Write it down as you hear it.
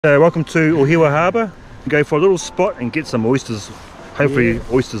Welcome to Ohiwa Harbour. Go for a little spot and get some oysters. Hopefully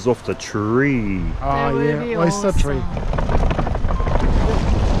oysters off the tree. Oh yeah, oyster awesome. Tree.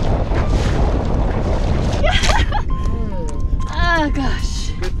 Oh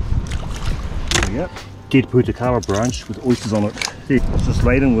gosh. Yep. Dead Putakawa branch with oysters on it. It's just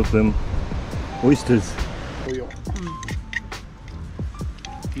laden with oysters.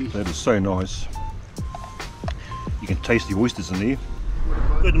 That is so nice. You can taste the oysters in there.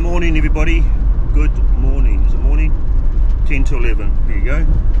 Good morning everybody. Good morning. Is it morning? 10 to 11. There you go.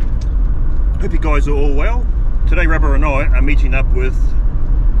 Hope you guys are all well. Today Rubber and I are meeting up with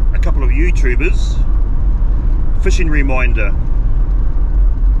a couple of YouTubers. Fishingreminder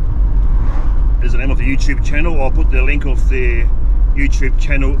is the name of the YouTube channel. I'll put the link of their YouTube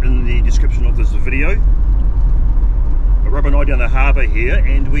channel in the description of this video. Rubber and I down the harbour here,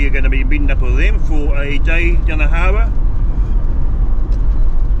 and we are going to be meeting up with them for a day down the harbour.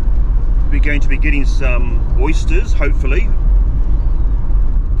 We're going to be getting some oysters, hopefully.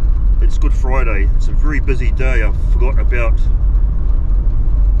 It's Good Friday. It's a very busy day. I forgot about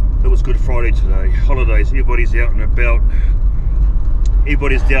it was Good Friday today. Holidays, everybody's out and about.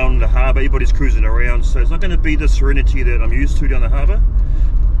 Everybody's down the harbour, everybody's cruising around, so it's not going to be the serenity that I'm used to down the harbour.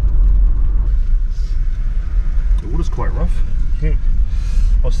 The water's quite rough. Yeah.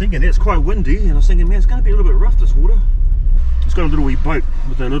 I was thinking it's quite windy, and I was thinking, man, it's going to be a little bit rough, this water. It's got a little wee boat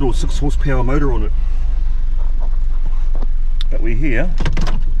with a little 6 horsepower motor on it. But we're here.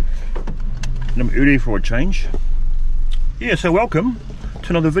 And I'm early for a change. Yeah, so welcome to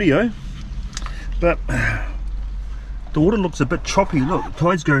another video. But the water looks a bit choppy. Look, the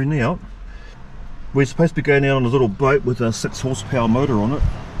tide's going out. We're supposed to be going out on a little boat with a 6 horsepower motor on it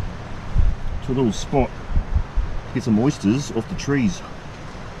to a little spot. Get some oysters off the trees.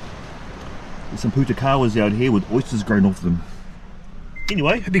 There's some putakawas out here with oysters growing off them.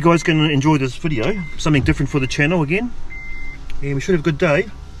 Anyway, hope you guys can enjoy this video. Something different for the channel again. And we should have a good day.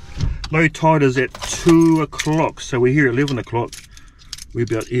 Low tide is at 2 o'clock, so we're here at 11 o'clock. We're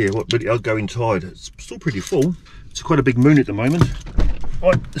about, bit outgoing tide. It's still pretty full. It's quite a big moon at the moment.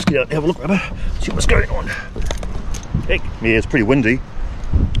 Right, let's get out and have a look, Rubber. See what's going on. Heck, yeah, it's pretty windy.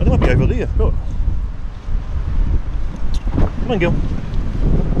 I might be over there. Look. Come on, girl.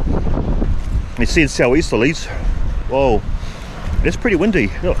 You see it's southeasterlies. Whoa, it's pretty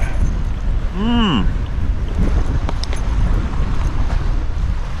windy. Look.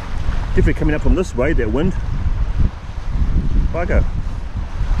 Definitely coming up from this way, that wind. Bugger.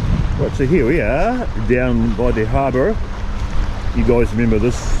 Right, so here we are, down by the harbour. You guys remember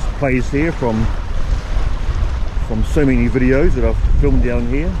this place here from so many videos that I've filmed down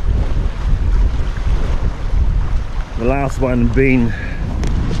here. The last one being,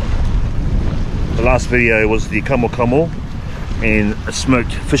 the last video was the Kamo and a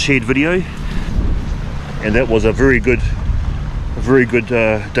smoked fish head video, and that was a very good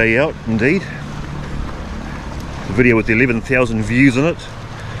day out indeed. The video with 11,000 views on it.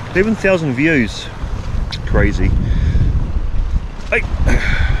 11,000 views, crazy. Hey,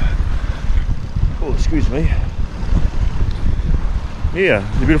 oh excuse me. Yeah,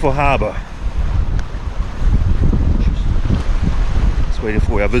 the beautiful harbour. Waiting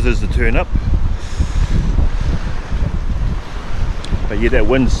for our visitors to turn up. But yeah, that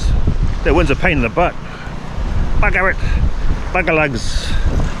wind's a pain in the butt. Bugger it, bugger lugs.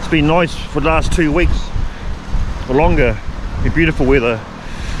 It's been nice for the last 2 weeks or longer. It's been beautiful weather,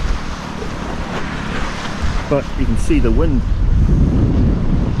 but you can see the wind.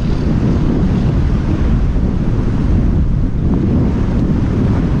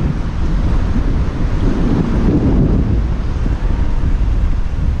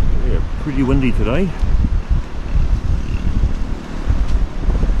 Pretty windy today.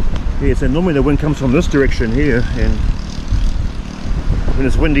 Yeah, so normally the wind comes from this direction here, and when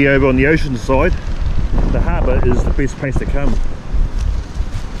it's windy over on the ocean side, the harbour is the best place to come.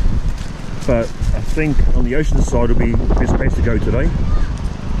 But I think on the ocean side will be the best place to go today.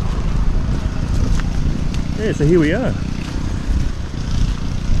 Yeah, so here we are.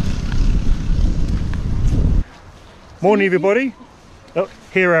 Morning everybody. Oh,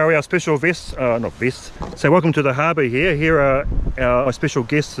 here are our special guests, not vests. So welcome to the harbour here. Here are our special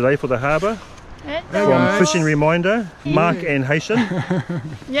guests today for the harbour. From Fishingreminder, Mark and Hyeshin.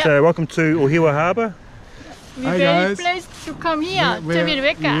 Yep. So welcome to Ohiwa Harbour. We're very pleased to come here to meet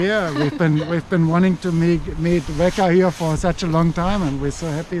Weka. Yeah, we've been wanting to meet Weka here for such a long time, and we're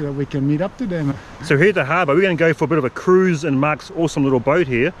so happy that we can meet up to them. So here at the harbour, we're going to go for a bit of a cruise in Mark's awesome little boat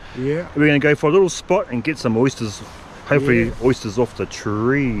here. Yeah. We're going to go for a little spot and get some oysters. hopefully oysters off the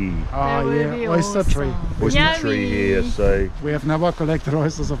tree. Oh yeah, oyster tree. Oyster tree here, so we have never collected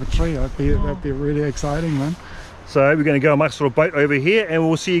oysters off a tree. That'd be really exciting, man. so we're going to go on Mark's little boat over here and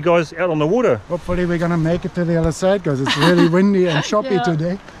we'll see you guys out on the water. Hopefully we're going to make it to the other side because it's really windy and choppy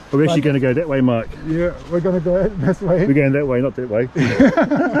today. We're actually going to go that way, Mark. Yeah, we're going to go this way. We're going that way, not that way.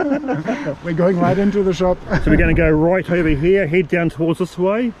 We're going right into the shop. So we're going to go right over here, head down towards this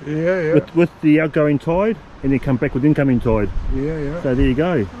way. Yeah. With the outgoing tide, and then come back with incoming tide. Yeah. So there you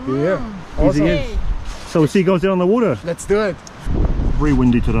go. Yeah. Awesome. Okay. So we'll see you guys down on the water. Let's do it. Very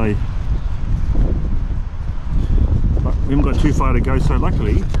windy today. But we haven't got too far to go, so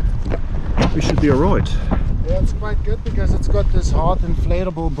luckily we should be alright. Yeah, it's quite good because it's got this hard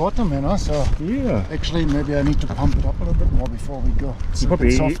inflatable bottom, you know, so yeah. Actually maybe I need to pump it up a little bit more before we go. It's a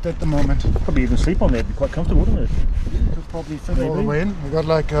bit soft at the moment. Probably even sleep on that, be quite comfortable, wouldn't it? You could probably fit all the way in. We got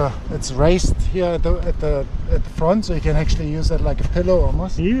like it's raised here at the front, so you can actually use that like a pillow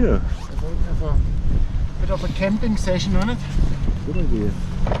almost. Yeah. Have a bit of a camping session on it. Good idea.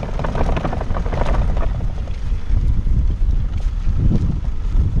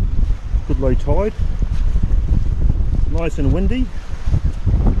 Good low tide. Nice and windy.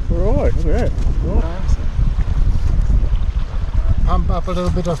 Alright, look at that. Right. Pump up a little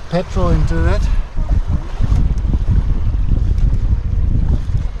bit of petrol into that.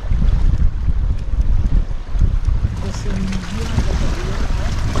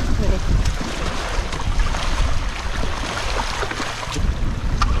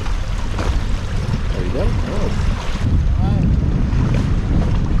 There you go. Nice.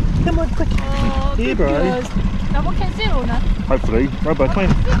 Come on, quick. Here, bro. Double can zero na. Hopefully. Right, bud. Come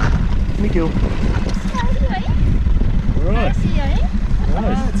here. Miguel. Alright.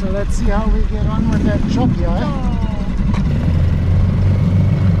 Alright, so let's see how we get on with that chop here.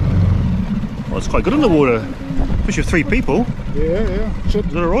 Well, it's quite good in the water. Especially with 3 people. Yeah. Is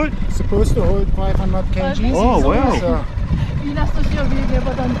that alright? Supposed to hold 500 kgs. Oh, wow. So.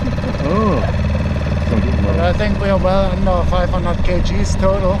 Oh. But I think we are well under 500 kgs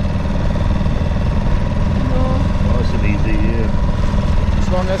total. Nice and easy, yeah. As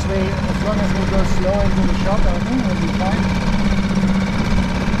long as we go slow into the shop, I think we'll be fine.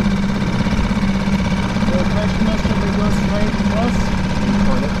 The question is, should we go straight across?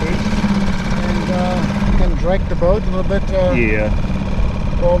 And we can drag the boat a little bit.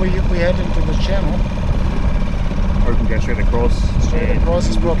 Yeah. Or we head into the channel. Or we can go straight across. Straight across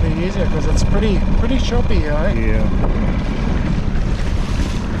is probably easier because it's pretty choppy, right? Yeah.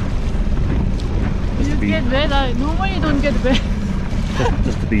 You get wet, normally you don't get wet.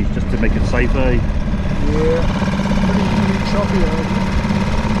 just to make it safe, eh? Yeah, pretty choppy already.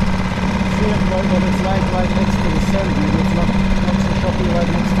 See what it's like right next to the sand. Maybe it's not so choppy right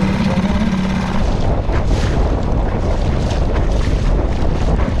next to the channel.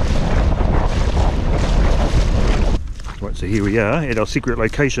 Right, so here we are at our secret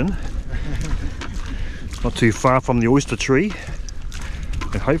location. Not too far from the oyster tree.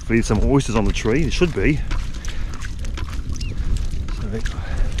 And hopefully some oysters on the tree. There should be. So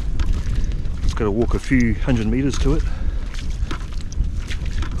just got to walk a few 100 meters to it.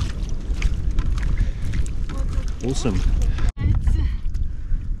 Awesome.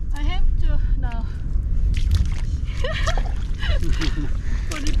 I have to now.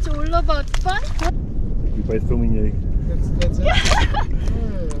 But it's all about fun. We're both filming you. That's it. Yeah.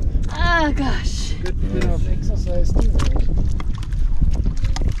 Ah, gosh. Good bit of exercise too.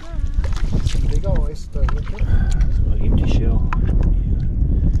 Some bigger oyster. It's an empty shell.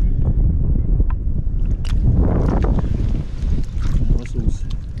 Mussels.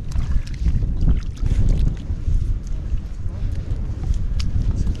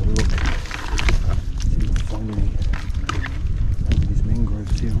 Let's have a look. See if we can find any of these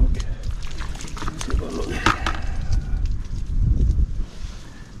mangroves here. Look. Let's have a look.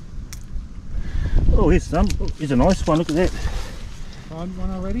 Oh, here's some. Oh, here's a nice one. Look at that. Found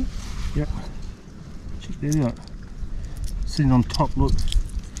one already? Yep. Check that out. Sitting on top, look.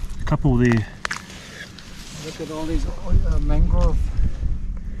 A couple there. Look at all these mangrove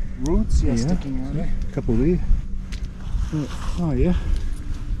roots here sticking out. A couple there. Oh yeah.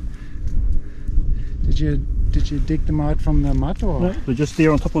 Did you dig them out from the mud or? No, they're just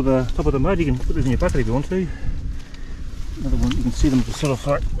there on top of the mud. You can put this in your bucket if you want to. Another one, you can see them just sort of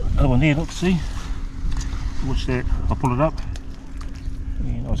like another one there. Look, see. Watch that. I'll pull it up.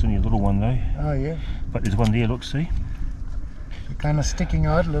 Yeah, no, it's only a little one though. Oh yeah. But there's one there. Look, see. They're kind of sticking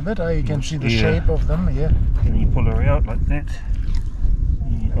out a little bit. Oh, you can see the shape of them. Yeah. And then you pull her out like that.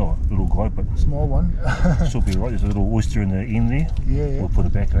 Yeah. Oh, a little guy, but small one. still be right. There's a little oyster in the end there. Yeah. We'll put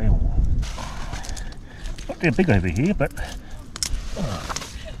it back, eh? They're big over here, but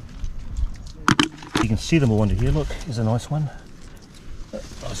you can see them all under here. Look, here's a nice one.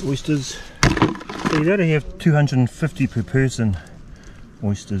 Nice oysters. So you only have 250 per person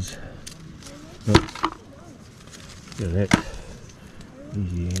oysters. Look at that.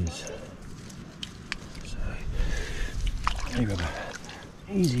 Easy as. So, there you go.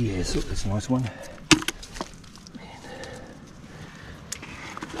 Easy as. Look, that's a nice one.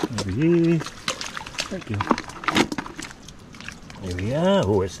 Over here. Thank you. There we are.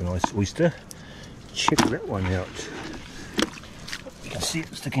 Oh, that's a nice oyster. Check that one out. You can see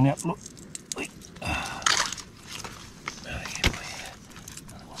it sticking out. Look.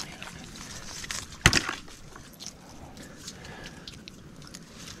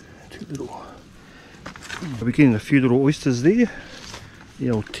 Two little. We're getting a few little oysters there.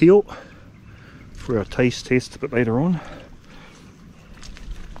 The old teal for our taste test a bit later on.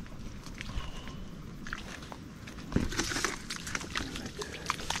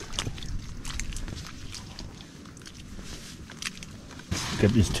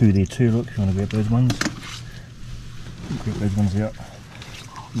 There's two there too, look, if you want to grab those ones. Grab those ones out.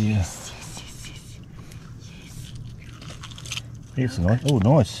 Yeah. Yes. That's nice. Oh,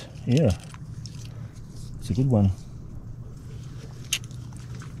 nice. Yeah. It's a good one.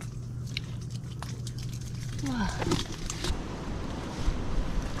 Wow.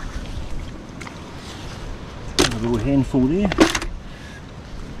 A little handful there.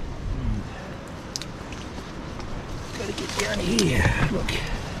 Down here, look.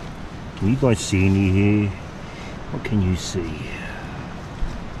 Can you guys see any here? What can you see?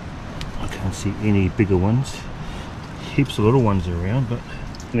 I can't see any bigger ones. Heaps of little ones around, but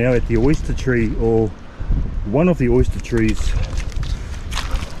now at the oyster tree, or one of the oyster trees,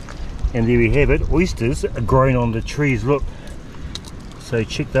 and there we have it. Oysters are growing on the trees, look. So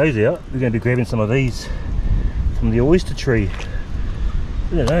check those out. We're going to be grabbing some of these from the oyster tree.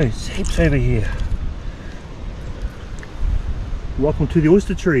 Look at those, heaps over here. Welcome to the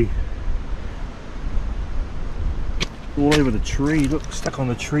oyster tree. All over the tree, look, stuck on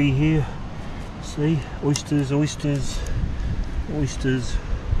the tree here. See, oysters, oysters, oysters.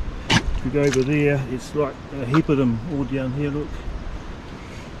 If we go over there, it's like a heap of them all down here, look.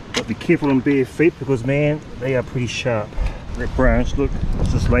 But be careful on bare feet because, man, they are pretty sharp. That branch, look,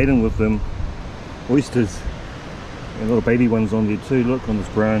 it's just laden with them oysters. And little baby ones on there too, look, on this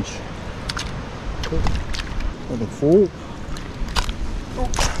branch. Number 4.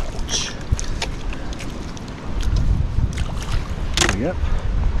 Yep,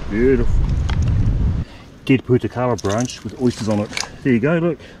 beautiful. Dead Putakara branch with oysters on it. There you go,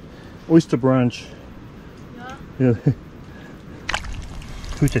 look. Oyster branch. Yeah.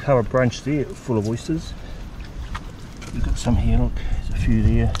 Putakara branch there, full of oysters. We've got some here, look. There's a few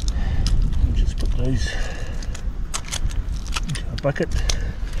there. We'll just put those into a bucket.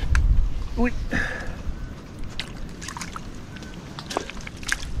 Oi.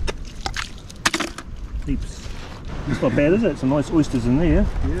 Heaps. It's not bad, is it? Some nice oysters in there.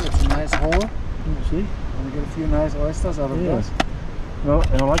 Yeah, it's a nice haul. See? And we get a few nice oysters out of those. Well,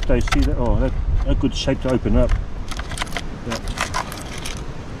 and I like those. See that? Oh, that's a good shape to open up. Yeah.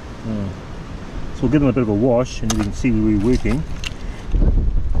 So we'll give them a bit of a wash, and you can see where we're working.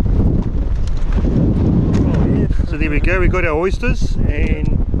 Oh, yeah. So there we go. We got our oysters,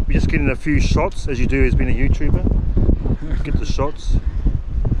 and we're just getting a few shots, as you do as being a YouTuber. Get the shots,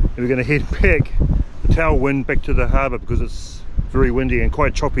 and we're going to head back. Tailwind back to the harbour because it's very windy and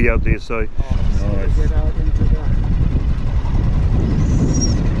quite choppy out there, so nice. Get out into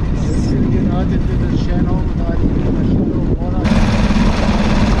the channel without even a shot of water.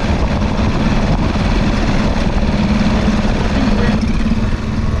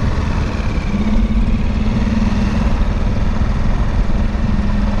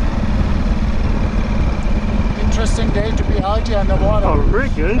 Interesting day to be out here in the water. Oh, very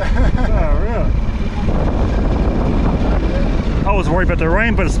good. Yeah. I was worried about the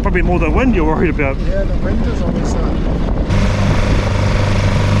rain, but it's probably more the wind you're worried about. Yeah, the wind is always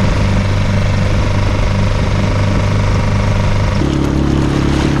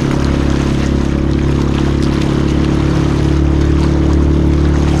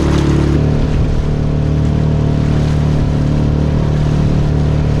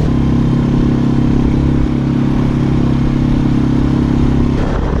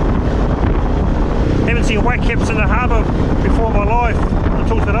Haven't seen white caps in the harbour before in my life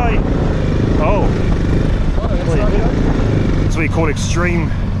until today. Oh, that's what you call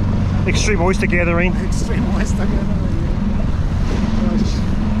extreme oyster gathering. Extreme oyster gathering.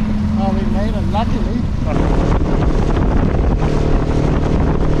 Oh, we made it, luckily.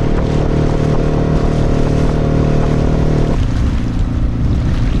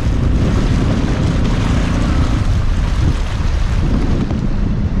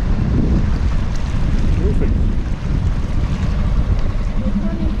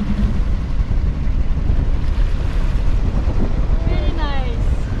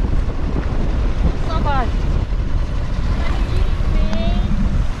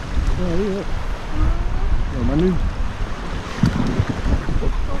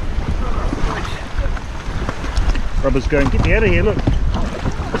 Rubber's going, get me out of here, look.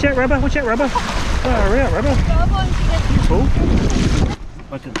 Watch out, Rubber, watch out, Rubber. Far out, Rubber. Careful.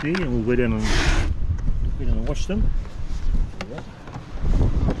 Like it there, and we'll go down and wash them.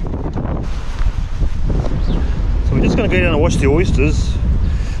 So we're just going to go down and wash the oysters.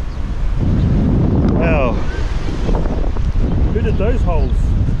 Wow. Who did those holes?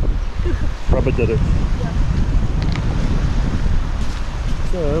 Rubber did it.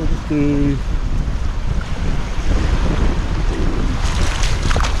 So we'll just do...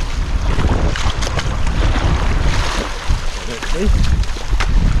 It's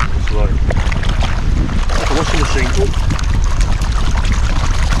like a washing machine. Oh.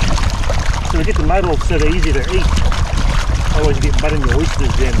 So we get the mud off so they're easy to eat. Otherwise you get mud in your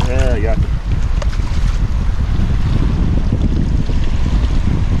oysters then. Yuck.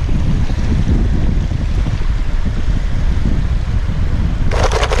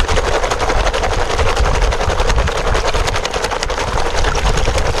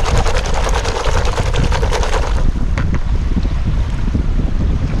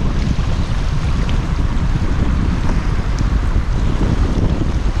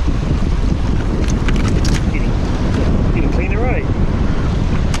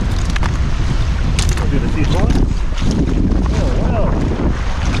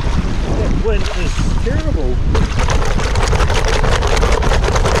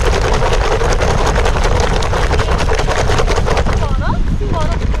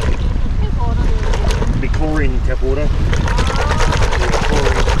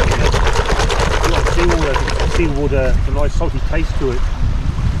 A nice salty taste to it.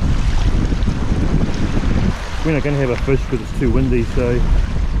 We're not going to have a fish because it's too windy, so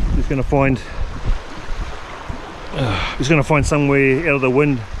just going to find somewhere out of the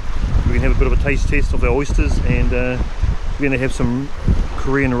wind we can have a bit of a taste test of our oysters, and we're going to have some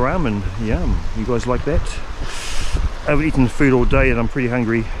Korean ramen. Yum! You guys like that? I've eaten food all day and I'm pretty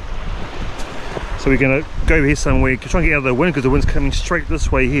hungry, so we're going to go here somewhere, try and get out of the wind because the wind's coming straight this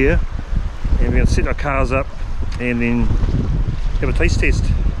way here, and we're going to set our cars up and then have a taste test.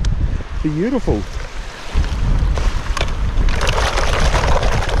 Beautiful.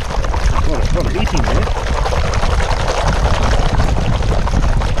 A lot of eating there.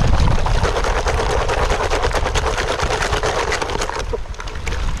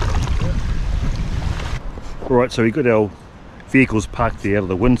 Alright, so we've got our vehicles parked there out of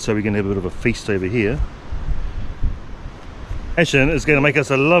the wind, so we're going to have a bit of a feast over here. Hyeshin is going to make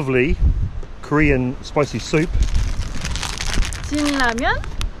us a lovely Korean spicy soup. Ramen.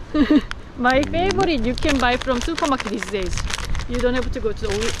 My favorite you can buy from supermarket these days. You don't have to go to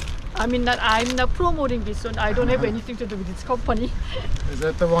the... I'm not promoting this one. I don't have anything to do with this company. Is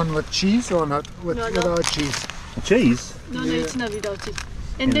that the one with cheese or not? Without cheese? Cheese? No, it's not without cheese.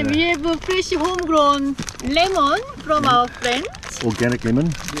 And then we have a fresh homegrown lemon from our friends. Organic lemon.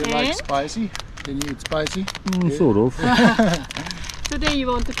 Do you like spicy? Can you eat spicy? Sort of. Today you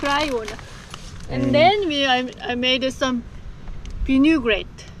want to try one. And then I made some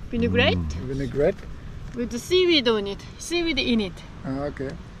vinaigrette. Vinaigrette? With the seaweed on it. Seaweed in it.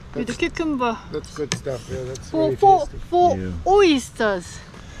 Okay. With the cucumber. That's good stuff. Yeah, that's for oysters.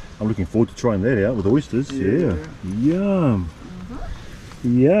 I'm looking forward to trying that out with oysters. Yeah. Yum.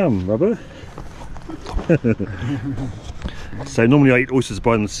 Yum, Rubber. So normally I eat oysters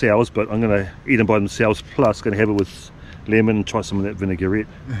by themselves, but I'm going to eat them by themselves, plus going to have it with lemon and try some of that vinaigrette.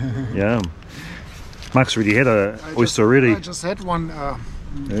 Yum. Mark's already had a oyster already. I just had one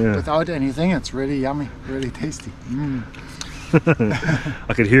without anything. It's really yummy, really tasty.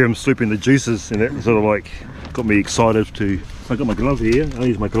 I could hear him slurping the juices, and that sort of like got me excited to... I got my glove here. I'll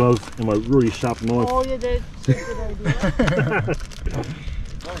use my glove and my really sharp knife. Oh yeah, that's a good idea.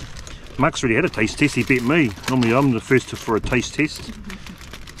 Mark's already had a taste test. He beat me. Normally I'm the first for a taste test.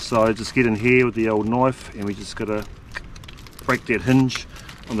 So I just get in here with the old knife, and we just got to break that hinge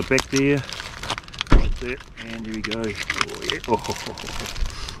on the back there. Like that, and here we go. Oh,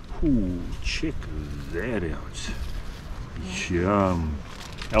 yeah. Ooh, check that out. Yum.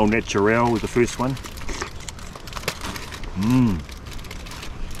 El Natural was the first one.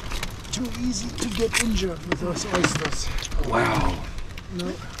 Too easy to get injured with those oysters. Wow.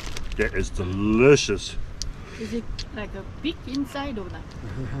 No. That is delicious. Is it like a big inside or not?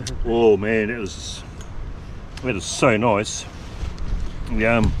 Oh man, that is so nice.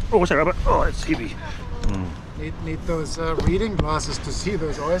 Yum. Oh, what's that, Robert? Oh, it's heavy. Need those reading glasses to see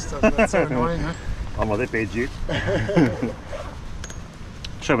those oysters. That's so annoying, huh? I'm not that bad yet.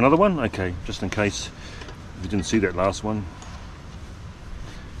 Should I have another one? Okay, just in case if you didn't see that last one.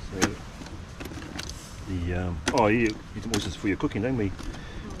 So the oh yeah, you can oysters for your cooking, don't we?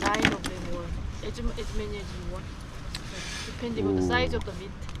 9 of them were. As many as you want. depending on the size of the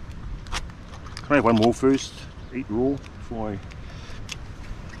meat. Can I have one more first? Eat raw before I...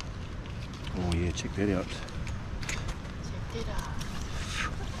 Oh yeah, check that out. Check it out.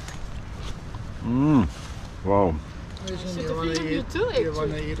 Mmm. Wow. Asian, You too, you want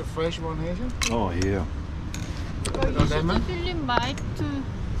to actually. eat a fresh one, Asian? Oh yeah. Well, you should lemon? definitely might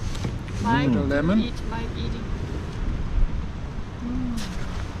The lemon? might eating.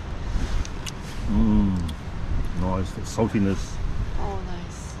 Mmm. Nice. The saltiness. Oh,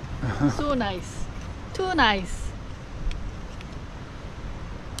 nice. So nice. Too nice.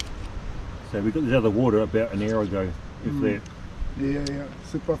 So we got this out of the water about an hour ago. If that. Yeah,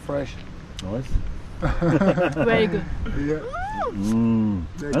 super fresh. Nice. Very good. Yeah. Mmm.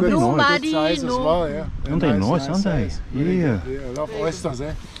 They're Aren't they good, No nice? good size as no. well, yeah. Aren't they nice, aren't they? size. Really Yeah. good. Yeah, I love Very oysters,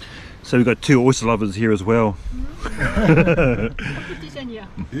 eh? So we've got two oyster lovers here as well. Competition here.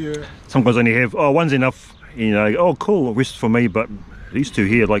 Yeah. Some guys only have, oh, one's enough. You know, oh cool, rest for me, but these two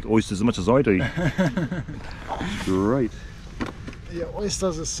here like oysters as much as I do. It's great. Yeah,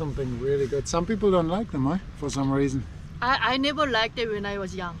 oysters is something really good. Some people don't like them, for some reason. I never liked it when I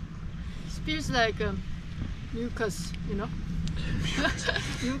was young. It feels like mucus, you know.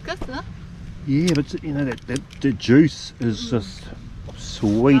 Mucus, huh? Yeah, but you know that juice is just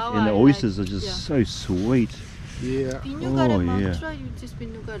sweet, Now and the I oysters like- are just yeah. so sweet. Yeah. 비누가래 Oh, 막 yeah. try use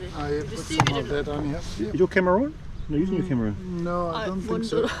비누가래. I The put some seaweed. of that on here. Is your camera on? No, using your camera. No, I don't think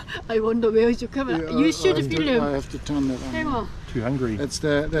so. I wonder where is your camera. Yeah, You should I film. have to turn that on. Hang on. Too hungry. That's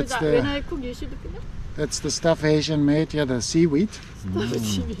When the I cook, you should film. that's the stuff Asian made. Yeah, the seaweed,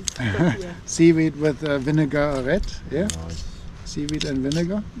 Yeah. seaweed with vinegar red. Yeah, Nice. seaweed and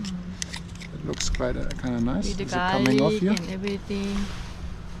vinegar. It looks quite kind of nice. With the Is it coming off garlic here? and everything.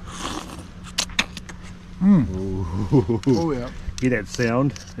 Oh yeah. Hear that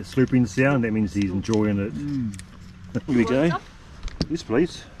sound? That slurping sound? That means he's enjoying it. Here we go. Want some? Yes,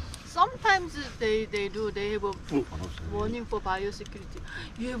 please. Sometimes they have a Oh, warning for biosecurity.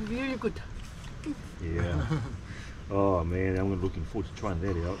 You're really good. yeah. Oh man, I'm looking forward to trying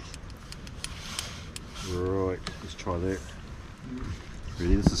that out. Right, let's try that.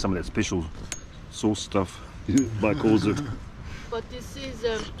 Really, this is some of that special sauce stuff. Mike calls it. But this is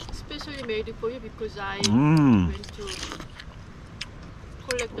specially made for you because I Mmm. went to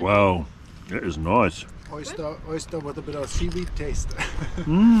collect the Wow, that is nice. Oyster with a bit of seaweed taste.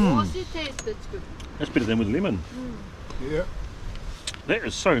 Mmm. Mossy taste, that's good. That's better than with lemon. Yeah. That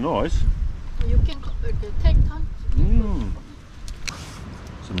is so nice. You can take time. Mmm.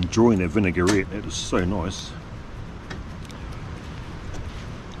 So I'm enjoying that vinaigrette. That is so nice.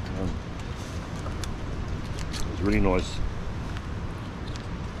 It's really nice.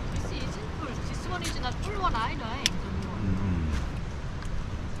 This isn't full. This one is not full one either.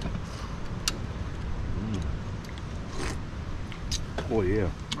 Oh yeah.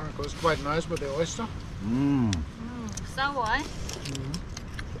 It goes quite nice with the oyster. Mmm. Sour, eh?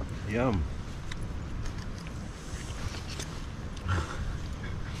 Yum.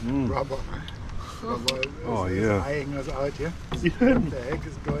 Mmm. Rubber. Oh, is yeah. eyeing us out here. Yeah. What the heck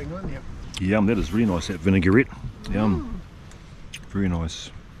is going on here? Yum, that is really nice, that vinaigrette. Yum. Very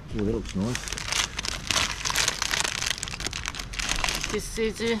nice. Oh, that looks nice. This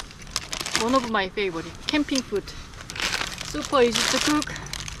is one of my favorite camping food. Super easy to cook,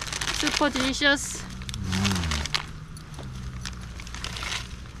 super delicious.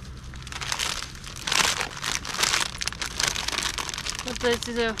 But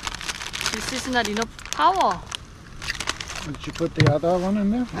this is not enough power. Did you put the other one in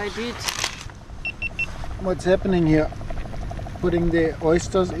there? I did. What's happening here? Putting the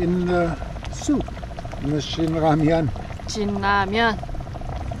oysters in the soup, in the Fishingreminder. 진라면.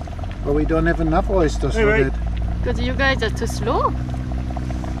 But we don't have enough oysters Hey, for wait. that. Because you guys are too slow.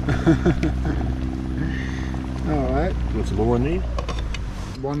 Alright. Got some more in there?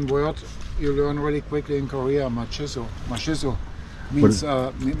 One word you learn really quickly in Korea, machiso. Machiso means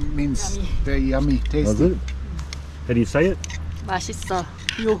means Yummy. very yummy, Oh, tasty. good. How do you say it?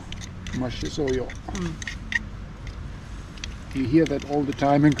 맛있어요. Machiso yo. You hear that all the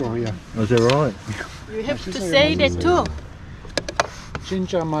time in Korea. Oh, is that right? You have to 맛있어요, say that 맛있어요. too.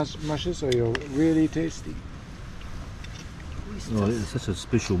 Chincha machiso yo, really tasty. Oh, it's such a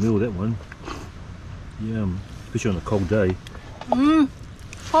special meal, that one. Yum. Especially on a cold day.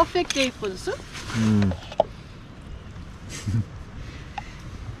 Perfect day for the soup.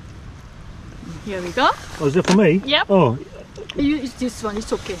 Here we go. Oh, is that for me? Yep. Oh, It's this one,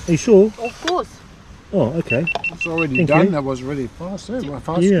 it's okay. are you sure? Of course. Oh, okay. It's already Thank done. you. That was really fast. Eh? Well,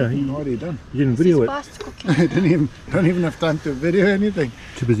 fast Yeah, cooking, already done. You didn't video it. Fast cooking. I don't even have time to video anything.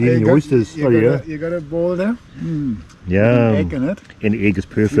 Too busy eating your oysters. You got a bowl there. Yeah. Egg in it. And the egg is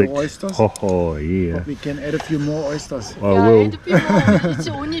perfect. oysters. Oh, yeah. But we can add a few more oysters. I Yeah, will. and people, it's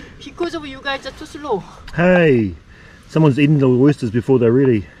only because of you guys are too slow. Hey, someone's eating the oysters before they're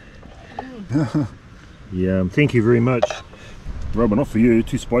ready. Yeah, thank you very much. Rubber, not for you.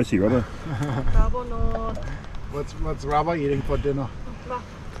 Too spicy, Rubber. Bravo, no. What's Rubber eating for dinner?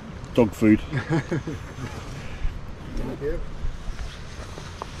 Dog food.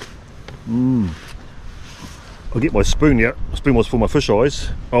 I'll get my spoon yet. The spoon was for my fish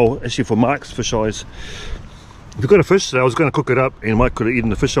eyes. Oh, actually for Mark's fish eyes. If we've got a fish, I was going to cook it up and Mike could have eaten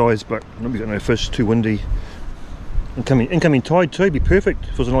the fish eyes, but nobody's got no fish, too windy. Incoming tide too, be perfect.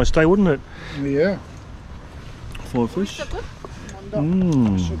 If it was a nice day, wouldn't it? Yeah. For a fish. I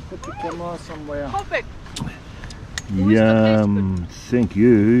should put the camera somewhere. Perfect. Yum, thank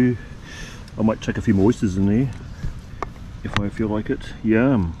you. I might chuck a few more oysters in there if I feel like it.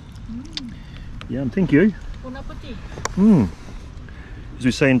 Yum. Yum, thank you. Bon appetit. As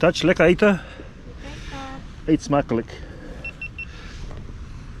we say in Dutch, lekker eten. Eet smakelijk.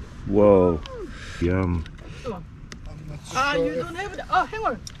 Whoa. Yum. You don't have it. Oh, hang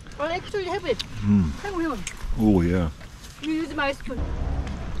on. I actually have it. Hang on. Oh yeah. You use my spoon.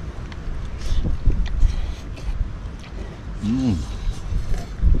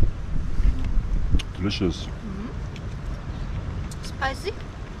 Delicious. Spicy?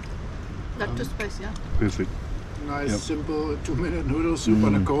 Not too spicy, yeah. Perfect. Nice, simple 2-minute noodle soup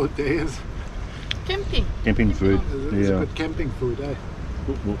on a cold day. Camping. Camping food. It's Yeah. good camping food, eh?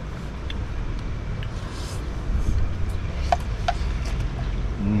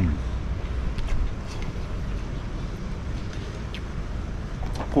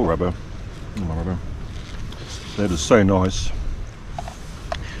 Poor Rubber. Oh, my Rubber. That is so nice.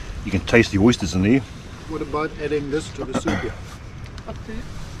 You can taste the oysters in there. What about adding this to the soup here? Up to you.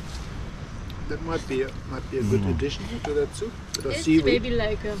 That might be a good addition to that soup. Bit of It's seaweed, maybe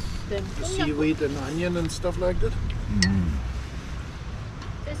like the seaweed and onion and stuff like that.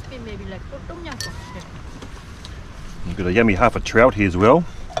 This be maybe like tom yum soup. Yeah. We've got a yummy half a trout here as well.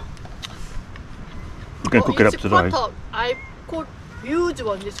 We're going to cook it up it's today. Quarter. I caught huge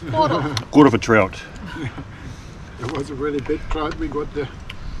one. It's quarter. Quarter of a trout. It was a really big trout we got there.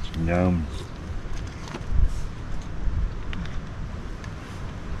 Yum.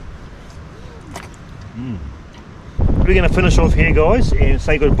 We're going to finish off here, guys, and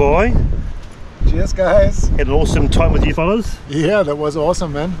say goodbye. Cheers, guys. Had an awesome time with you fellas. Yeah, that was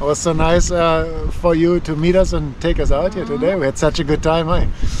awesome, man. It was so nice for you to meet us and take us out here today. We had such a good time, eh?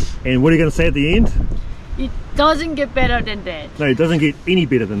 And what are you going to say at the end? It doesn't get better than that. No, it doesn't get any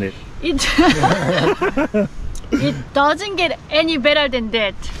better than that. It it doesn't get any better than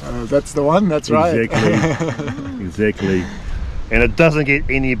that. That's the one, that's right. Exactly. Exactly. And it doesn't get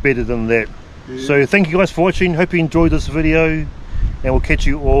any better than that. So thank you guys for watching. Hope you enjoyed this video, and we'll catch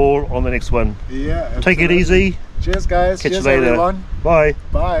you all on the next one. Yeah. Take it easy. Cheers, guys. Catch Cheers, you later. everyone. Bye.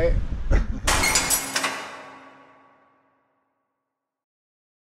 Bye.